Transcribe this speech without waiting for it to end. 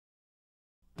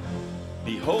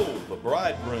Behold, the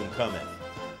bridegroom cometh.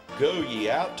 Go ye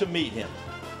out to meet him.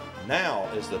 Now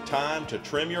is the time to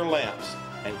trim your lamps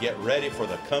and get ready for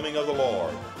the coming of the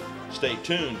Lord. Stay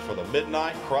tuned for the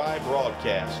Midnight Cry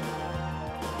broadcast.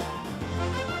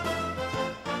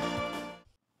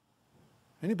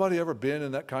 Anybody ever been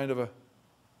in that kind of a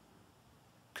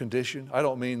condition? I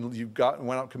don't mean you went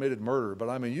out and committed murder, but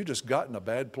I mean you just got in a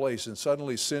bad place and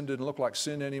suddenly sin didn't look like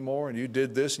sin anymore, and you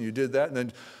did this and you did that, and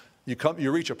then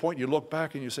you reach a point, you look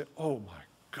back and you say, oh my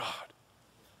God,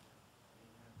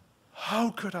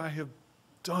 how could I have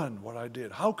done what I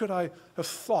did? How could I have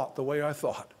thought the way I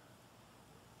thought?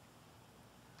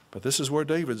 But this is where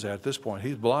David's at this point.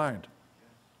 He's blind.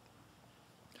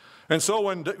 And so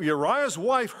when Uriah's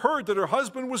wife heard that her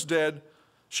husband was dead,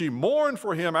 she mourned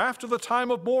for him. After the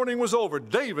time of mourning was over,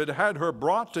 David had her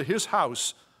brought to his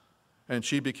house, and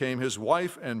she became his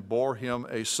wife and bore him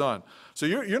a son. So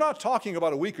you're not talking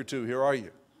about a week or two here, are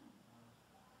you?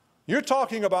 You're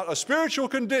talking about a spiritual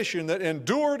condition that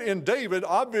endured in David,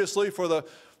 obviously, for the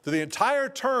entire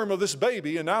term of this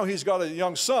baby, and now he's got a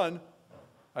young son.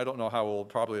 I don't know how old,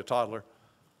 probably a toddler.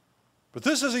 But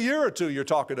this is a year or two you're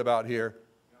talking about here,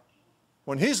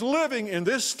 when he's living in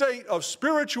this state of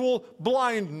spiritual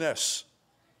blindness.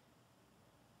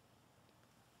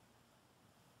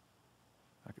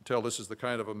 I can tell this is the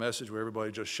kind of a message where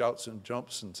everybody just shouts and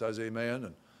jumps and says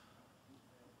amen.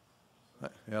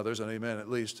 And yeah, there's an amen at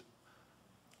least.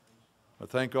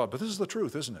 But thank God. But this is the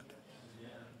truth, isn't it?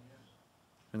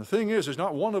 And the thing is, there's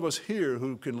not one of us here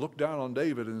who can look down on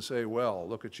David and say, well,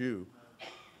 look at you.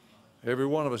 Every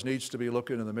one of us needs to be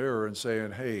looking in the mirror and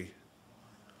saying, hey,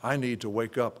 I need to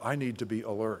wake up. I need to be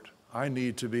alert. I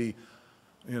need to be,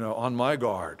 on my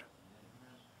guard.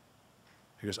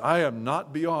 Because I am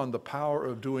not beyond the power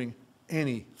of doing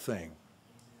anything.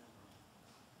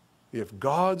 If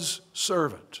God's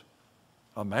servant,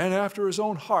 a man after his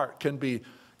own heart, can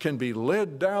be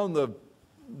led down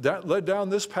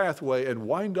this pathway and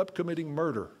wind up committing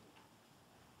murder,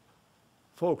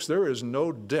 folks, there is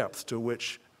no depth to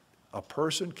which a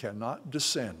person cannot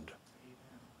descend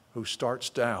who starts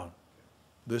down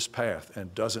this path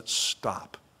and doesn't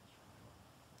stop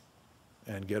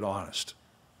and get honest.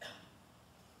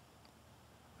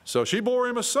 So she bore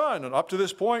him a son, and up to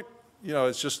this point,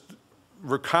 it's just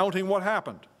recounting what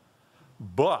happened.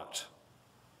 But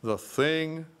the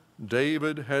thing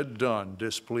David had done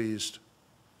displeased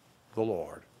the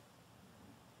Lord.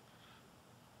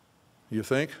 You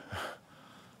think?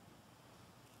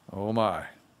 Oh my.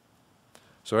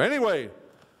 So anyway,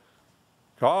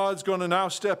 God's going to now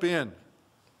step in.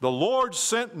 The Lord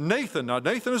sent Nathan. Now,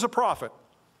 Nathan is a prophet.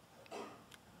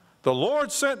 The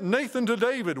Lord sent Nathan to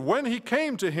David when he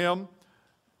came to him,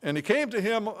 and he came to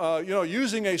him,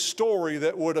 using a story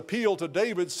that would appeal to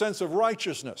David's sense of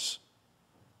righteousness.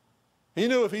 He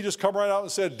knew if he just come right out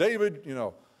and said, David,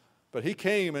 but he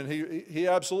came and he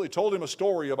absolutely told him a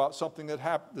story about something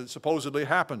that supposedly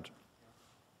happened.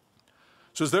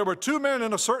 It says, there were two men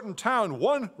in a certain town,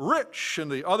 one rich and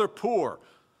the other poor.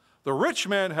 The rich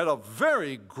man had a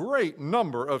very great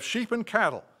number of sheep and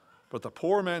cattle, but the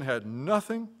poor man had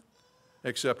nothing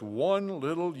except one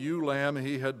little ewe lamb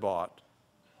he had bought.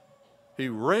 He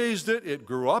raised it, it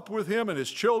grew up with him and his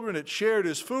children, it shared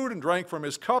his food and drank from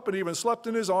his cup and even slept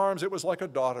in his arms. It was like a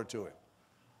daughter to him.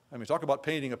 I mean, talk about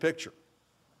painting a picture.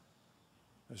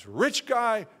 This rich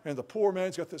guy and the poor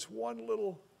man's got this one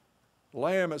little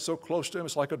lamb that's so close to him,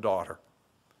 it's like a daughter.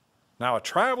 Now a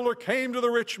traveler came to the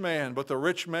rich man, but the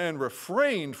rich man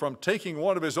refrained from taking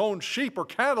one of his own sheep or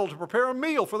cattle to prepare a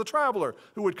meal for the traveler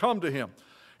who would come to him.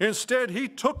 Instead, he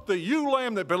took the ewe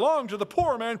lamb that belonged to the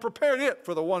poor man, prepared it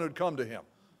for the one who'd come to him.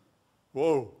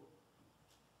 Whoa.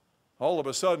 All of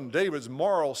a sudden, David's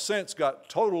moral sense got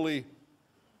totally,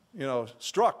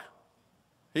 struck.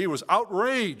 He was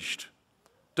outraged.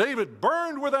 David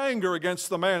burned with anger against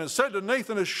the man and said to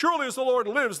Nathan, as surely as the Lord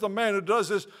lives, the man who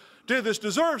did this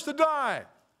deserves to die.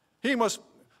 He wants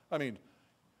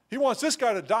this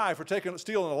guy to die for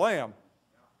stealing a lamb.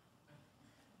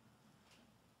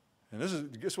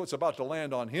 And guess what's about to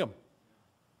land on him?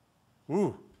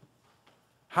 Ooh.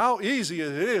 How easy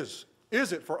it is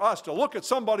it for us to look at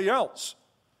somebody else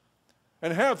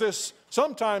and have this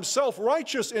sometimes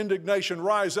self-righteous indignation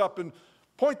rise up and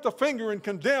point the finger and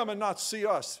condemn and not see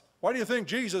us. Why do you think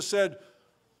Jesus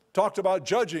talked about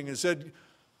judging and said,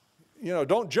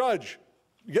 don't judge.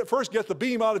 First get the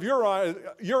beam out of your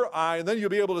eye, and then you'll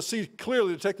be able to see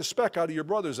clearly to take the speck out of your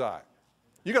brother's eye.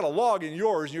 You got a log in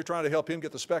yours, and you're trying to help him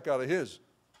get the speck out of his.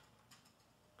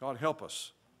 God help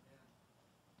us.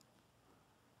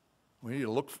 We need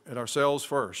to look at ourselves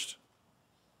first.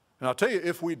 And I'll tell you,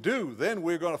 if we do, then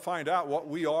we're going to find out what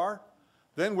we are,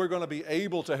 then we're going to be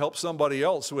able to help somebody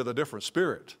else with a different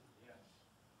spirit.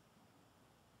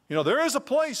 You know, there is a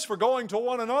place for going to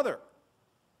one another.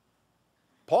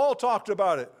 Paul talked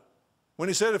about it when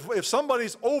he said if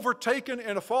somebody's overtaken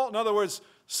in a fault, in other words,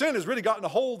 sin has really gotten a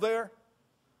hold there,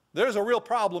 there's a real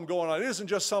problem going on. It isn't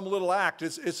just some little act.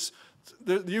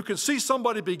 You can see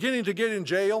somebody beginning to get in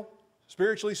jail,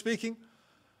 spiritually speaking.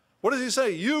 What does he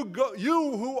say? You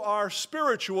who are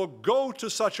spiritual, go to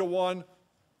such a one,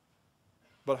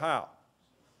 but how?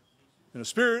 In a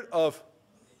spirit of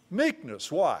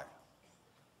meekness. Why?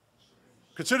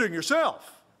 Considering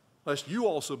yourself, lest you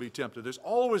also be tempted. There's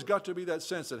always got to be that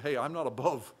sense that, hey, I'm not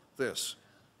above this.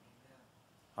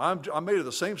 I'm made of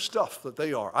the same stuff that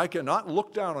they are. I cannot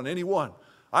look down on anyone.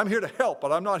 I'm here to help,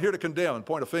 but I'm not here to condemn and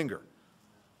point a finger.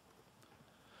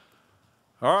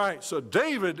 All right, so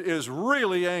David is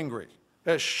really angry.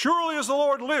 As surely as the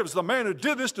Lord lives, the man who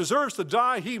did this deserves to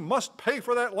die. He must pay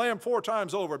for that lamb 4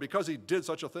 times over because he did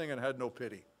such a thing and had no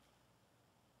pity.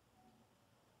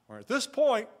 All right, at this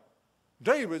point,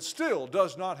 David still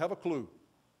does not have a clue.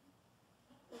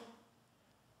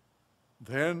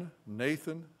 Then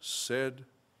Nathan said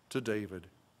to David,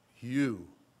 you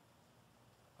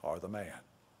are the man.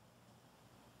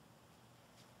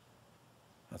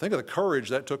 Now think of the courage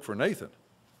that took for Nathan.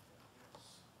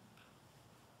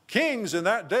 Kings in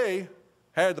that day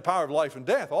had the power of life and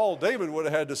death. All David would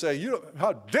have had to say,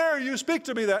 how dare you speak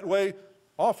to me that way?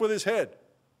 Off with his head.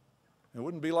 It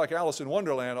wouldn't be like Alice in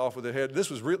Wonderland, off with the head. This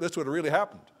would have really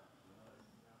happened.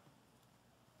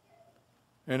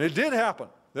 And it did happen.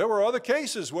 There were other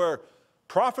cases where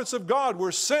prophets of God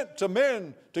were sent to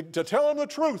men to tell them the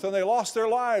truth, and they lost their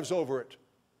lives over it.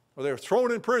 Or they were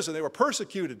thrown in prison. They were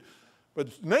persecuted.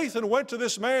 But Nathan went to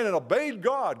this man and obeyed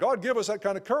God. God give us that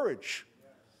kind of courage.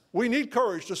 We need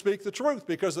courage to speak the truth,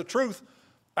 because the truth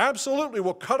absolutely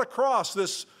will cut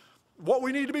across what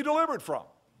we need to be delivered from.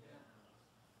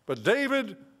 But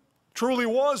David truly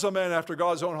was a man after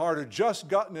God's own heart, who had just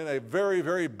gotten in a very,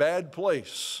 very bad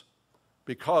place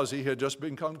because he had just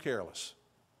become careless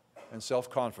and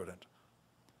self-confident.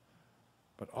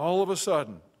 But all of a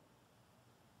sudden,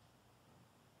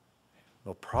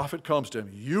 the prophet comes to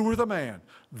him. You are the man.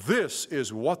 This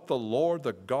is what the Lord,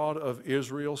 the God of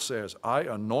Israel, says. I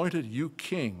anointed you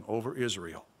king over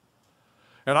Israel.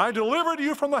 And I delivered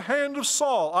you from the hand of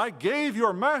Saul. I gave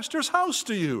your master's house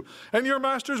to you, and your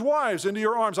master's wives into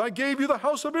your arms. I gave you the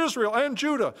house of Israel and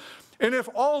Judah. And if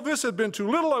all this had been too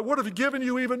little, I would have given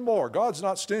you even more. God's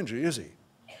not stingy, is he?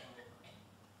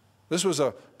 This was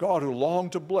a God who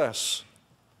longed to bless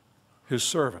his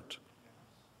servant.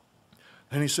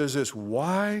 And he says this,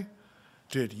 why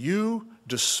did you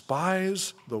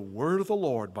despise the word of the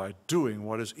Lord by doing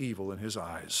what is evil in his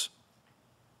eyes?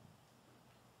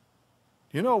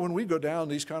 You know, when we go down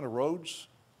these kind of roads,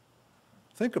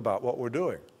 think about what we're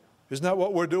doing. Isn't that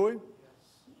what we're doing?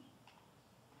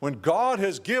 When God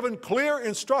has given clear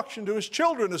instruction to his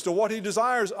children as to what he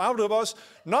desires out of us,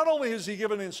 not only has he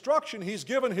given instruction, he's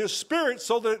given his Spirit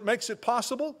so that it makes it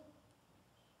possible.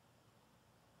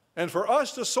 And for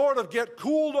us to sort of get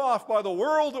cooled off by the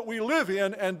world that we live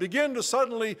in and begin to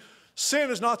suddenly,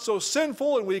 sin is not so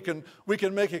sinful, and we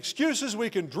can make excuses, we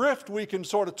can drift, we can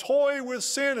sort of toy with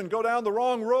sin and go down the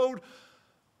wrong road.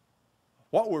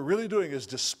 What we're really doing is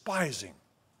despising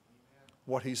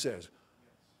what he says.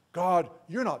 God,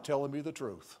 you're not telling me the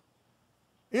truth.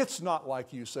 It's not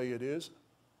like you say it is.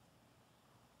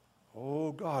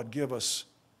 Oh, God, give us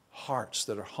hearts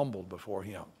that are humbled before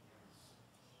him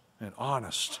and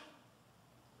honest.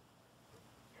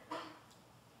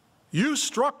 You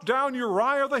struck down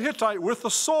Uriah the Hittite with the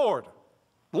sword.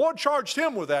 The Lord charged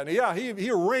him with that. And yeah,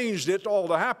 he arranged it all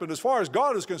to happen. As far as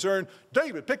God is concerned,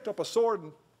 David picked up a sword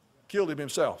and killed him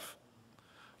himself.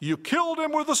 You killed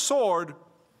him with the sword,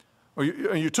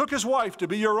 and you took his wife to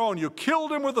be your own. You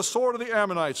killed him with the sword of the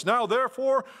Ammonites. Now,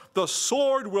 therefore, the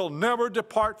sword will never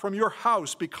depart from your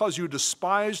house, because you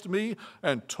despised me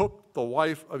and took the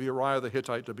wife of Uriah the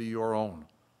Hittite to be your own.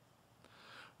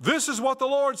 This is what the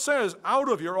Lord says, out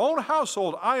of your own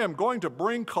household I am going to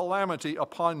bring calamity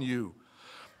upon you.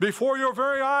 Before your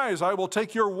very eyes I will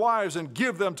take your wives and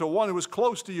give them to one who is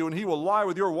close to you, and he will lie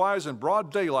with your wives in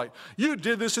broad daylight. You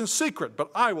did this in secret, but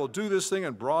I will do this thing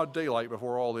in broad daylight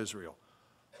before all Israel.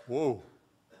 Whoa.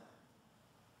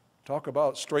 Talk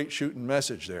about straight shooting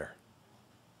message there.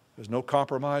 There's no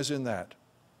compromise in that.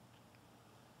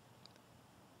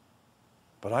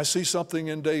 But I see something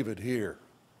in David here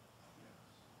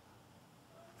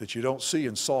that you don't see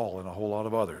in Saul and a whole lot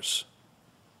of others.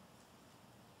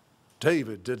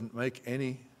 David didn't make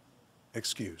any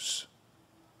excuse.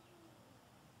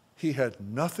 He had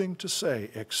nothing to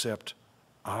say except,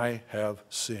 I have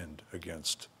sinned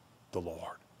against the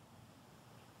Lord.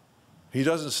 He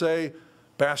doesn't say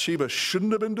Bathsheba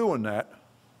shouldn't have been doing that.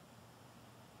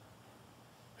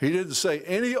 He didn't say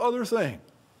any other thing.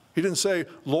 He didn't say,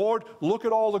 Lord, look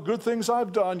at all the good things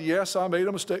I've done. Yes, I made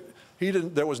a mistake. He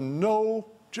didn't. There was no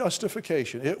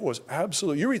justification. It was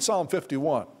absolute. You read Psalm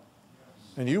 51,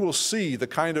 and you will see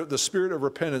the spirit of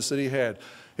repentance that he had.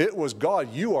 It was,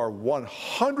 God, you are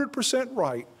 100%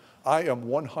 right. I am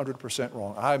 100%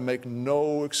 wrong. I make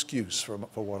no excuse for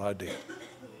what I did.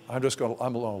 I'm going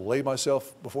to lay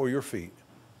myself before your feet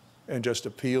and just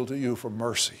appeal to you for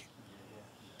mercy.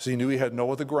 So he knew he had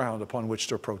no other ground upon which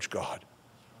to approach God.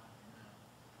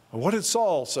 What did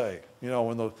Saul say,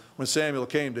 when Samuel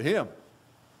came to him?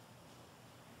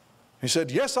 He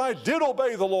said, yes, I did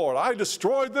obey the Lord. I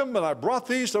destroyed them and I brought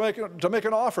these to make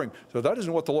an offering. So that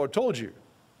isn't what the Lord told you.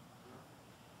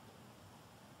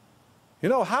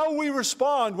 How we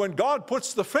respond when God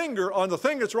puts the finger on the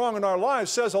thing that's wrong in our lives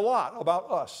says a lot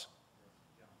about us.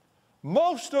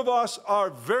 Most of us are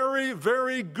very,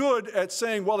 very good at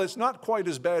saying, well, it's not quite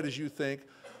as bad as you think.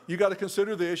 You got to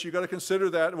consider this, you got to consider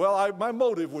that. Well, my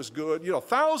motive was good.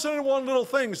 1,001 little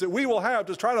things that we will have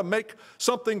to try to make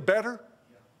something better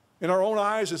in our own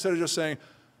eyes instead of just saying,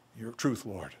 your truth,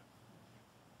 Lord.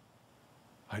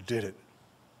 I did it,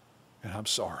 and I'm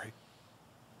sorry.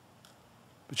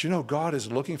 But God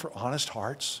is looking for honest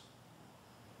hearts.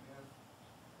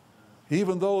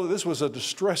 Even though this was a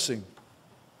distressing,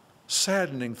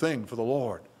 saddening thing for the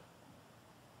Lord,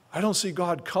 I don't see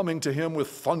God coming to him with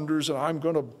thunders and I'm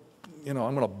going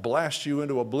to blast you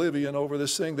into oblivion over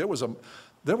this thing. There was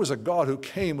a God who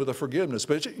came with a forgiveness.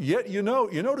 But yet, you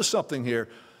notice something here.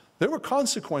 There were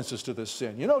consequences to this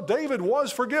sin. David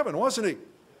was forgiven, wasn't he?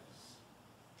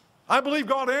 I believe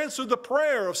God answered the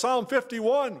prayer of Psalm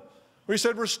 51. Where he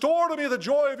said, restore to me the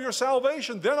joy of your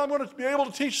salvation. Then I'm going to be able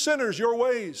to teach sinners your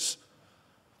ways.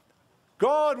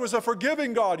 God was a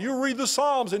forgiving God. You read the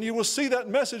Psalms and you will see that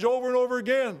message over and over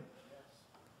again.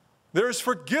 There is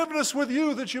forgiveness with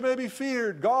you that you may be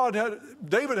feared.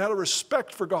 David had a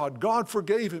respect for God. God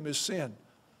forgave him his sin.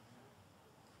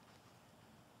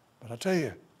 But I tell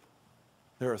you,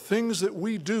 there are things that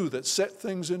we do that set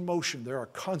things in motion. There are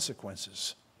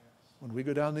consequences when we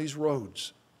go down these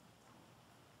roads.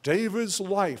 David's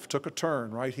life took a turn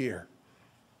right here.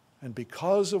 And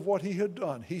because of what he had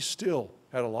done, he still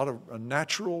had a lot of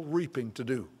natural reaping to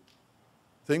do.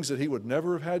 Things that he would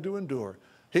never have had to endure.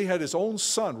 He had his own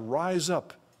son rise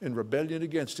up in rebellion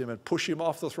against him and push him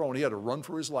off the throne. He had to run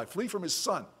for his life, flee from his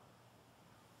son.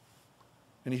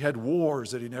 And he had wars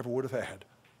that he never would have had.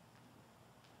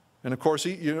 And of course,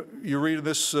 you read in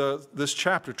this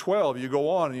chapter 12, you go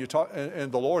on and you talk,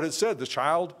 and the Lord had said, the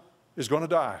child is going to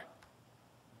die.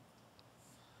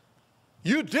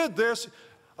 You did this.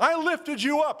 I lifted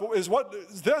you up.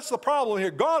 That's the problem here.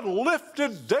 God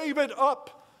lifted David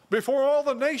up before all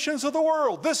the nations of the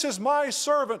world. This is my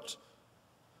servant.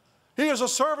 He is a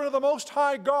servant of the Most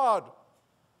High God.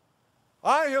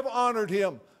 I have honored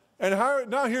him. And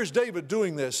now here's David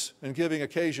doing this and giving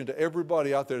occasion to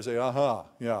everybody out there to say,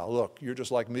 yeah, look, you're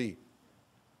just like me.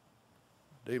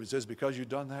 David says, because you've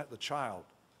done that, the child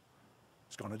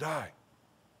is going to die.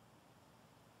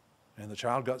 And the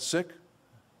child got sick.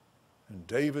 And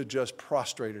David just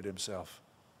prostrated himself.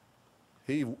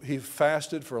 He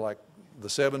fasted for like the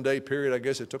 7-day period, I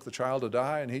guess it took the child to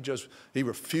die, and he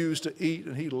refused to eat,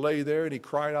 and he lay there and he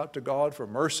cried out to God for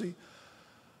mercy.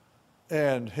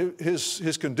 And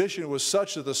his condition was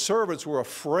such that the servants were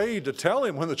afraid to tell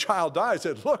him when the child died. They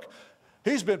said, look,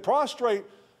 he's been prostrate.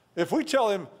 If we tell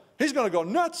him, he's going to go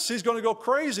nuts, he's going to go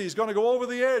crazy, he's going to go over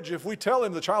the edge. If we tell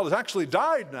him the child has actually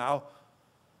died now.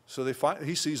 So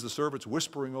he sees the servants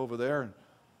whispering over there and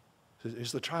says,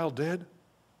 is the child dead?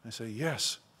 They say,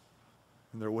 yes.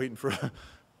 And they're waiting for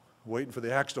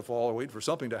the axe to fall or waiting for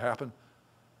something to happen.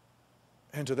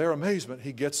 And to their amazement,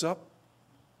 he gets up,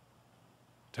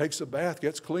 takes a bath,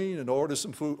 gets clean, and orders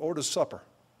some food, orders supper.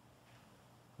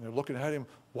 And they're looking at him,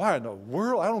 why in the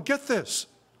world? I don't get this.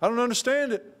 I don't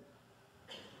understand it.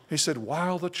 He said,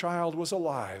 while the child was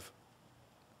alive,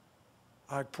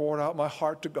 I poured out my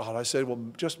heart to God. I said, well,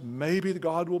 just maybe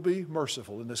God will be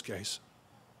merciful in this case.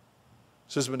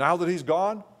 He says, but now that he's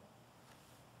gone,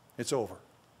 it's over.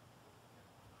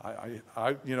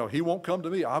 He won't come to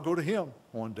me. I'll go to him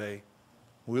one day.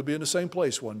 We'll be in the same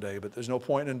place one day, but there's no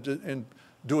point in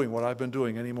doing what I've been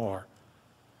doing anymore.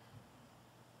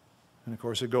 And of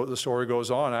course, the story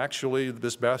goes on. Actually,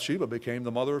 this Bathsheba became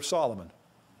the mother of Solomon.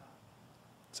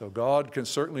 So God can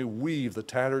certainly weave the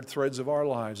tattered threads of our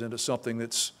lives into something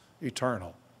that's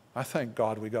eternal. I thank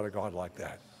God we got a God like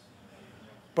that.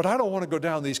 But I don't want to go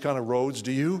down these kind of roads,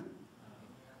 do you?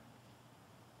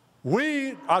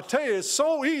 I tell you, it's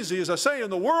so easy, as I say, in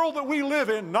the world that we live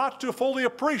in, not to fully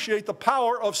appreciate the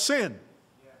power of sin.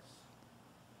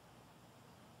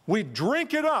 We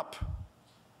drink it up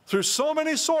through so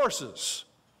many sources.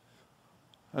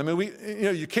 I mean,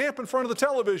 you camp in front of the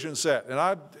television set, and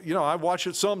I watch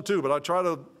it some too, but I try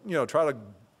to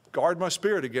guard my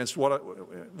spirit against what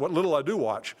little I do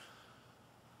watch.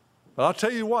 But I'll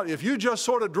tell you what, if you just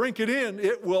sort of drink it in,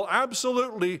 it will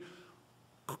absolutely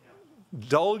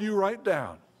dull you right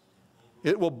down.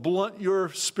 It will blunt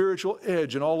your spiritual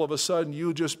edge, and all of a sudden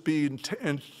you'll just be,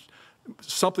 and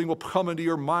something will come into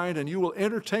your mind, and you will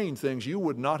entertain things you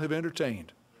would not have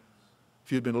entertained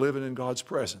if you'd been living in God's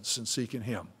presence and seeking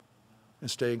Him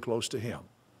and staying close to Him.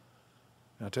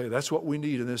 And I'll tell you, that's what we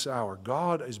need in this hour.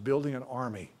 God is building an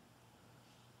army,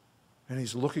 and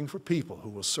He's looking for people who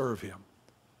will serve Him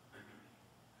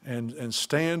and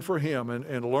stand for Him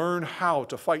and learn how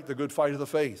to fight the good fight of the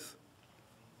faith.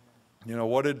 You know,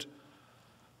 what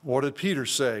did Peter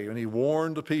say when he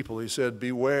warned the people? He said,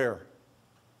 beware.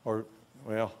 Or,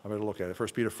 well, I better look at it. 1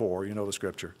 Peter 4, you know the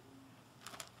scripture.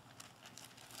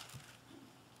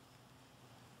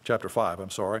 Chapter 5, I'm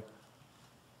sorry.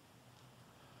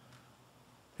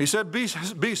 He said,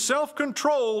 be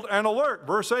self-controlled and alert.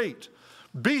 Verse 8.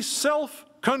 Be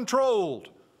self-controlled.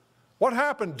 What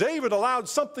happened? David allowed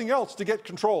something else to get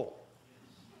control.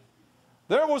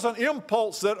 There was an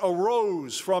impulse that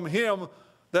arose from him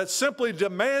that simply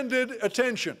demanded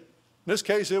attention. In this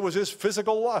case, it was his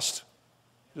physical lust.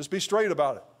 Just be straight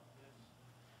about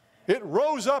it. It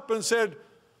rose up and said,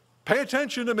 pay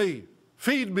attention to me.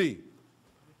 Feed me.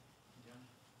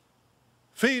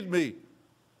 Feed me.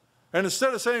 And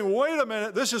instead of saying, wait a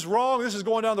minute, this is wrong, this is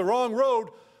going down the wrong road,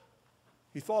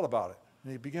 he thought about it.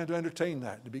 And he began to entertain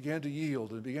that. He began to yield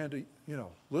and began to,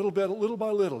 little by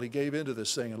little, he gave into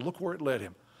this thing. And look where it led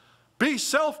him. Be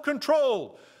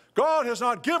self-controlled. God has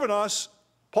not given us,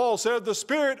 Paul said, the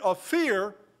spirit of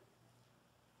fear,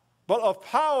 but of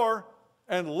power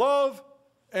and love.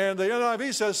 And the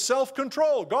NIV says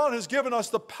self-control. God has given us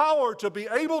the power to be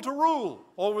able to rule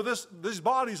over these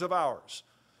bodies of ours.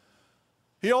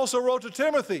 He also wrote to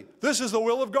Timothy, this is the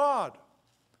will of God.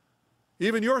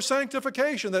 Even your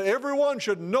sanctification, that everyone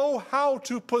should know how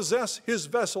to possess his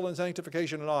vessel in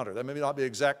sanctification and honor. That may not be an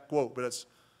exact quote, but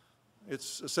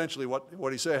it's essentially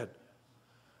what he said.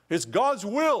 It's God's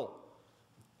will.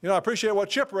 I appreciate what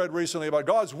Chip read recently about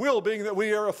God's will being that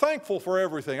we are thankful for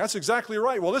everything. That's exactly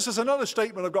right. Well, this is another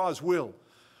statement of God's will.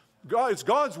 It's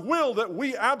God's will that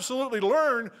we absolutely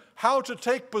learn how to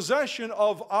take possession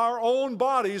of our own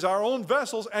bodies, our own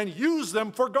vessels, and use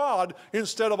them for God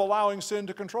instead of allowing sin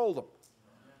to control them.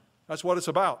 That's what it's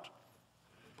about.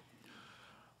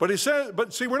 But he said,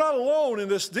 but see, we're not alone in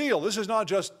this deal. This is not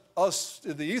just us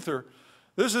in the ether.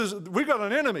 We've got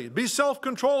an enemy. Be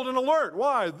self-controlled and alert.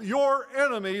 Why? Your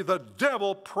enemy, the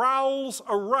devil, prowls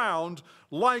around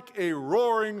like a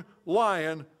roaring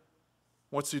lion.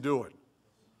 What's he doing?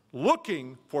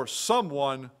 Looking for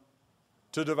someone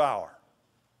to devour.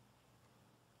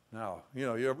 Now,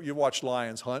 you watch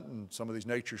lions hunt in some of these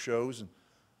nature shows, and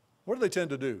what do they tend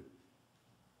to do?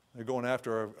 They're going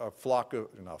after a flock of,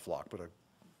 not a flock, but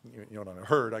a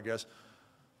herd, I guess,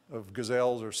 of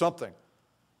gazelles or something.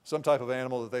 Some type of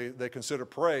animal that they consider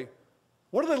prey.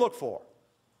 What do they look for?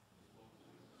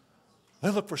 They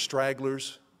look for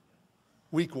stragglers,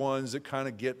 weak ones that kind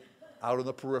of get out in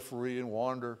the periphery and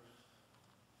wander.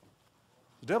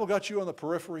 The devil got you on the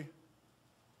periphery.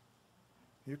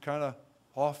 You're kind of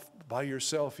off by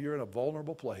yourself. You're in a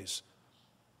vulnerable place.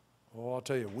 Oh, I'll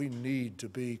tell you, we need to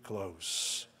be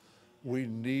close. We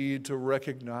need to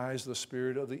recognize the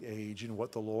spirit of the age and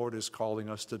what the Lord is calling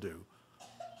us to do.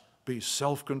 Be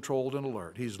self-controlled and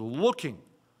alert. He's looking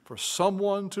for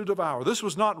someone to devour. This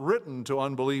was not written to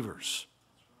unbelievers.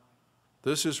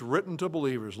 This is written to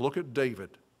believers. Look at David,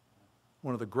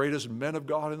 one of the greatest men of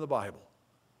God in the Bible.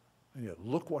 And yet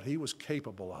look what he was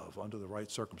capable of under the right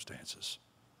circumstances.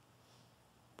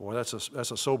 Boy, that's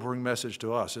a sobering message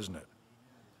to us, isn't it?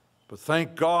 But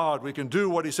thank God we can do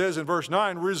what he says in verse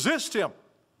 9, resist him.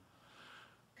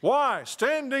 Why?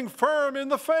 Standing firm in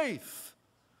the faith.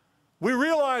 We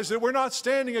realize that we're not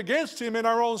standing against him in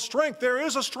our own strength. There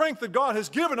is a strength that God has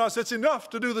given us that's enough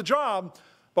to do the job,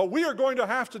 but we are going to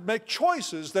have to make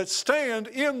choices that stand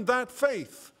in that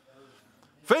faith.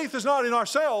 Faith is not in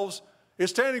ourselves,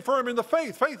 it's standing firm in the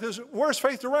faith. Where's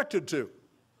faith directed to?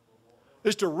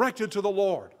 It's directed to the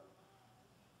Lord.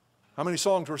 How many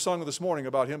songs were sung this morning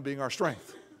about him being our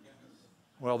strength?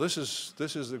 Well, this is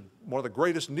one of the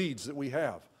greatest needs that we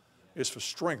have, is for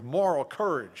strength, moral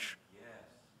courage.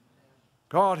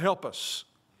 God help us.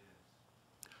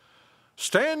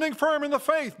 Standing firm in the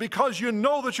faith because you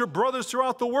know that your brothers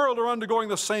throughout the world are undergoing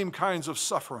the same kinds of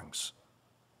sufferings.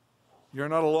 You're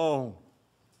not alone.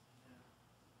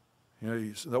 You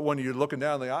know, that one you're looking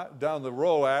down the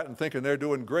row at and thinking they're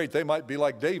doing great, they might be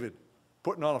like David,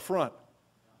 putting on a front.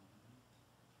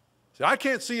 See, I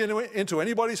can't see into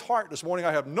anybody's heart this morning.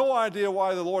 I have no idea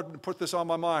why the Lord put this on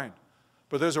my mind.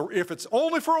 But if it's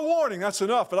only for a warning, that's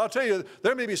enough. But I'll tell you,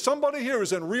 there may be somebody here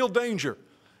who's in real danger.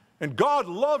 And God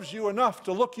loves you enough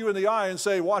to look you in the eye and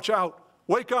say, watch out,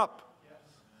 wake up.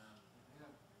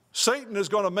 Satan is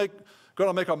going to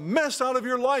make a mess out of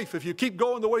your life if you keep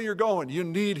going the way you're going. You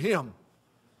need him.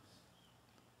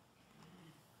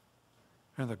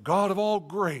 And the God of all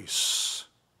grace,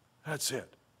 that's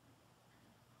it.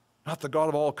 Not the God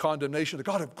of all condemnation, the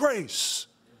God of grace.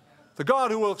 The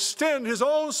God who will extend his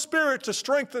own Spirit to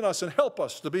strengthen us and help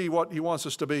us to be what he wants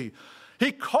us to be.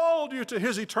 He called you to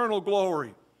his eternal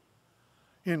glory.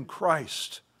 In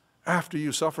Christ, after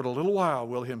you suffered a little while,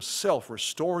 will himself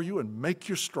restore you and make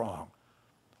you strong,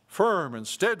 firm and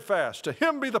steadfast. To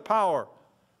him be the power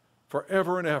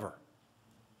forever and ever.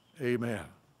 Amen.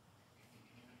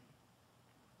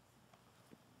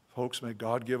 Folks, may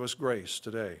God give us grace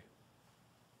today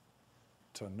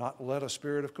to not let a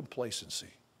spirit of complacency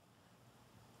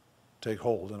take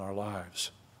hold in our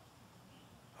lives.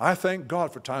 I thank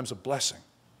God for times of blessing.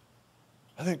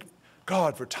 I thank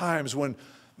God for times when,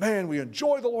 man, we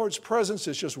enjoy the Lord's presence.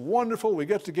 It's just wonderful. We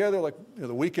get together like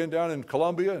the weekend down in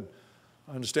Columbia, and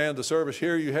I understand the service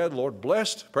here you had. Lord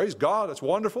blessed. Praise God. That's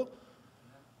wonderful.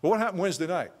 But what happened Wednesday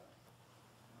night?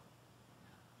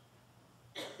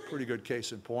 Pretty good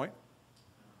case in point.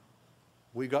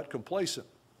 We got complacent.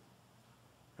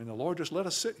 And the Lord just let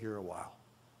us sit here a while.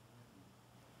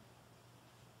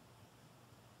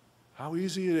 How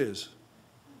easy it is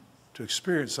to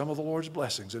experience some of the Lord's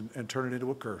blessings and turn it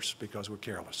into a curse because we're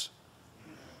careless.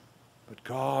 But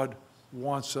God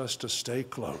wants us to stay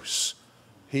close.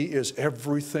 He is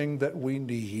everything that we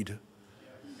need.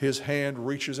 His hand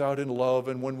reaches out in love,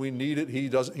 and when we need it,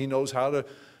 He knows how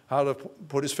to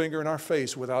put His finger in our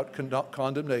face without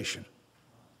condemnation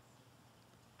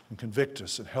and convict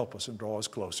us and help us and draw us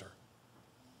closer.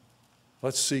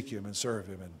 Let's seek Him and serve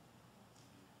Him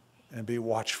and be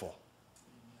watchful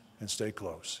and stay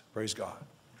close. Praise God.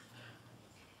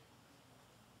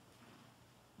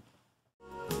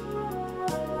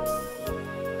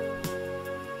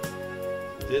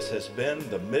 This has been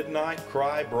the Midnight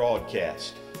Cry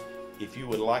broadcast. If you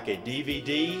would like a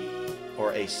DVD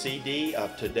or a CD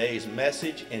of today's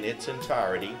message in its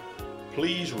entirety,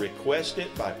 please request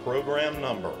it by program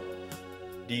number.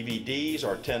 DVDs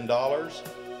are $10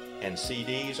 and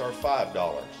CDs are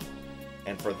 $5.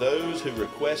 And for those who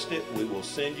request it, we will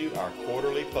send you our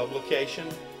quarterly publication,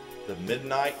 The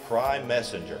Midnight Cry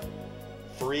Messenger,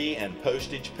 free and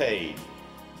postage paid.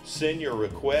 Send your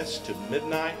request to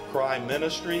Midnight Cry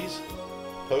Ministries,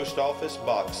 Post Office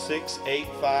Box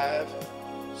 685,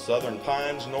 Southern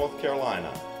Pines, North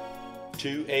Carolina,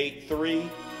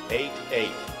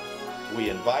 28388. We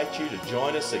invite you to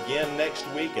join us again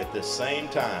next week at this same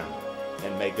time,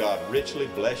 and may God richly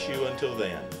bless you until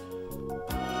then.